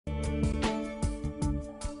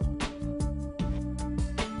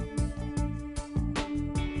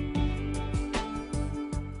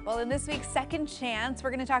in this week's Second Chance,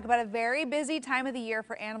 we're going to talk about a very busy time of the year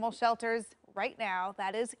for animal shelters right now.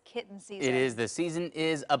 That is kitten season. It is. The season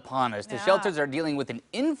is upon us. Yeah. The shelters are dealing with an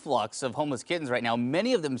influx of homeless kittens right now,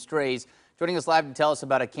 many of them strays. Joining us live to tell us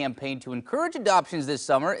about a campaign to encourage adoptions this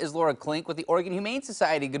summer is Klink with the Oregon Humane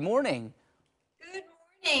Society. Good morning. Good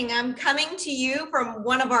morning. I'm coming to you from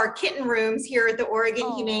one of our kitten rooms here at the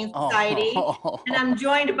Oregon Humane Society, and I'm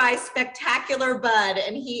joined by spectacular Bud,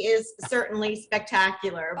 and he is certainly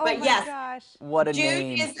spectacular. Oh but my yes, gosh. What a June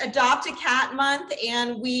name. is Adopt a Cat Month,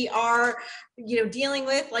 and we are, dealing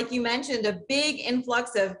with, like you mentioned, a big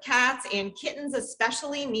influx of cats and kittens,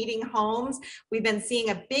 especially needing homes. We've been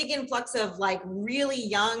seeing a big influx of like really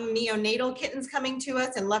young neonatal kittens coming to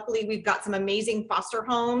us, and luckily we've got some amazing foster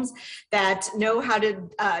homes that know how to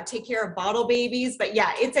take care of bottle babies. But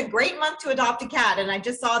yeah, it's a great month to adopt a cat, and I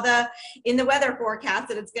just saw in the weather forecast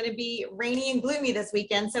that it's going to be rainy and gloomy this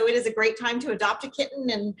weekend, so it is a great time to adopt a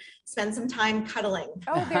kitten and spend some time cuddling.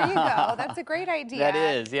 Oh, there you go. That's a great idea. That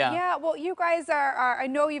is, yeah. Yeah, well, you guys I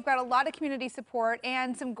know you've got a lot of community support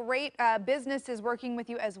and some great businesses working with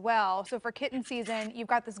you as well. So for kitten season, you've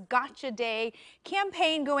got this Gotcha Day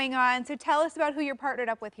campaign going on. So tell us about who you're partnered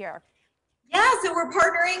up with here. Yeah, so we're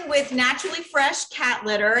partnering with Naturally Fresh Cat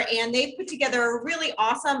Litter, and they've put together a really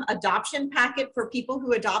awesome adoption packet for people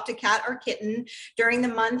who adopt a cat or kitten during the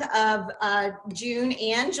month of June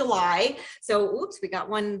and July. So, oops, we got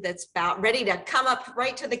one that's about ready to come up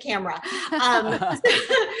right to the camera.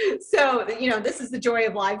 So, this is the joy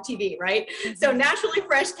of live TV, right? So Naturally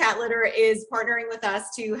Fresh Cat Litter is partnering with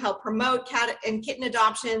us to help promote cat and kitten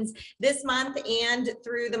adoptions this month and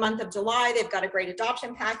through the month of July. They've got a great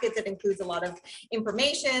adoption packet that includes a lot of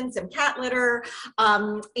information, some cat litter.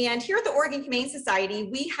 And here at the Oregon Humane Society,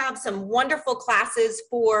 we have some wonderful classes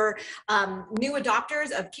for new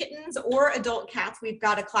adopters of kittens or adult cats. We've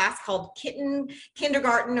got a class called Kitten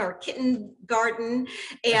Kindergarten or Kitten Garden.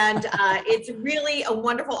 And it's really a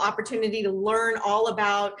wonderful opportunity to learn all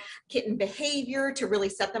about kitten behavior, to really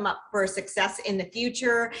set them up for success in the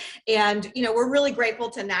future. And, we're really grateful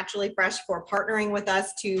to Naturally Fresh for partnering with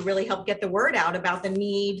us to really help get the word out about the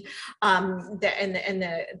need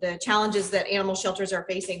the challenges that animal shelters are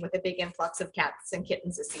facing with a big influx of cats and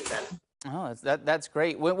kittens this season. Oh, that's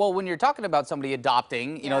great. Well, when you're talking about somebody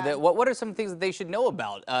adopting, what are some things that they should know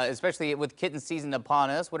about, especially with kitten season upon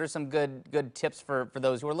us? What are some good tips for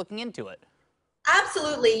those who are looking into it?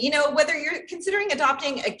 Absolutely. Whether you're considering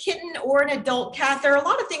adopting a kitten or an adult cat, there are a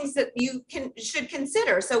lot of things that you should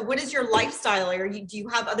consider. So what is your lifestyle? Do you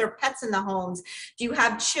have other pets in the homes? Do you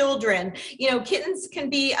have children? Kittens can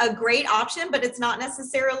be a great option, but it's not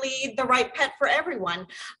necessarily the right pet for everyone.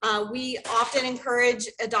 We often encourage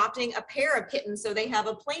adopting a pair of kittens so they have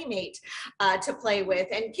a playmate to play with.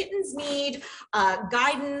 And kittens need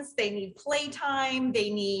guidance. They need playtime. They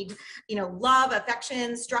need, love,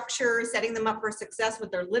 affection, structure, setting them up for success with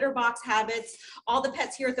their litter box habits. All the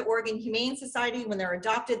pets here at the Oregon Humane Society, when they're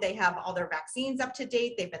adopted, they have all their vaccines up to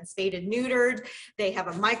date. They've been spayed and neutered. They have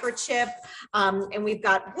a microchip. And we've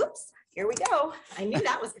got, whoops, here we go. I knew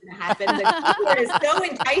that was going to happen. The keyboard is so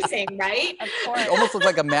enticing, right? Of course. It almost looked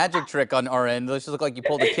like a magic trick on our end. Let's just look like you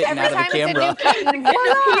pulled a kitten out of the camera. It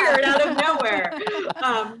appeared out of nowhere.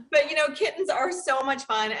 But kittens are so much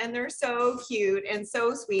fun, and they're so cute and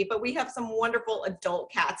so sweet. But we have some wonderful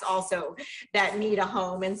adult cats also that need a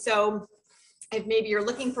home. And so if maybe you're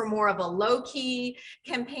looking for more of a low-key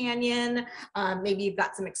companion, maybe you've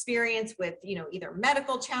got some experience with, either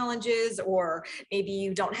medical challenges, or maybe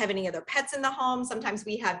you don't have any other pets in the home. Sometimes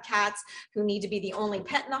we have cats who need to be the only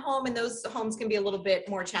pet in the home, and those homes can be a little bit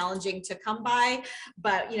more challenging to come by.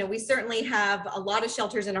 But, we certainly have a lot of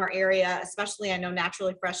shelters in our area, especially I know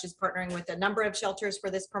Naturally Fresh is partnering with a number of shelters for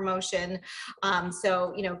this promotion.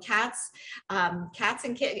 So, cats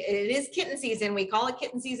and kittens, it is kitten season. We call it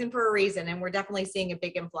kitten season for a reason, and we're definitely seeing a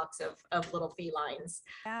big influx of little felines.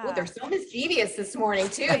 Yeah. Oh, they're so mischievous this morning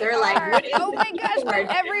too. They're are. like, what is oh my gosh,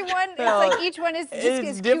 but everyone, it's like each one is just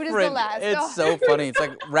as different. cute as the last. It's so funny. It's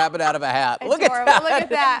like rabbit out of a hat. Adorable. Look at that. Look at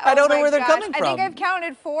that. I don't know my where they're gosh. coming from. I think I've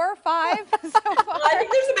counted 4 or 5 so far. Well, I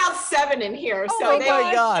think there's about 7 in here. Oh so my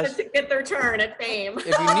they gosh. to get their turn at fame.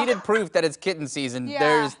 If you needed proof that it's kitten season,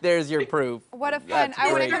 there's your proof. What a fun.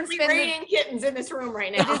 I want to come spend raining kittens in this room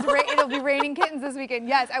right now. It'll be raining kittens this weekend.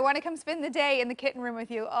 Yes, I want to come spend the day in the kitten room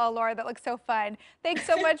with you. Oh, Laura, that looks so fun. Thanks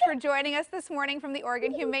so much for joining us this morning from the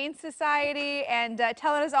Oregon Humane Society and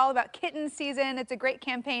telling us all about kitten season. It's a great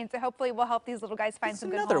campaign, so hopefully we'll help these little guys find some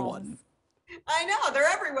good homes. Another one. I know, they're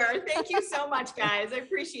everywhere. Thank you so much, guys. I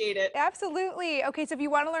appreciate it. Absolutely. Okay, so if you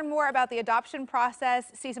want to learn more about the adoption process,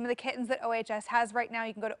 see some of the kittens that OHS has right now,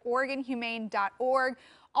 you can go to OregonHumane.org.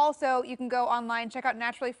 Also, you can go online, check out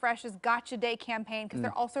Naturally Fresh's Gotcha Day campaign because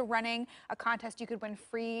they're also running a contest. You could win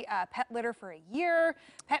free pet litter for a year.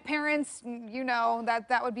 Pet parents, you know,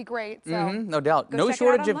 that would be great. So no doubt. go No check it out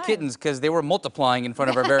shortage of online. kittens because they were multiplying in front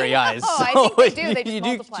of our very eyes. I So think they do. They just you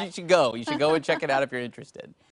multiply. you should go. You should go and check it out if you're interested.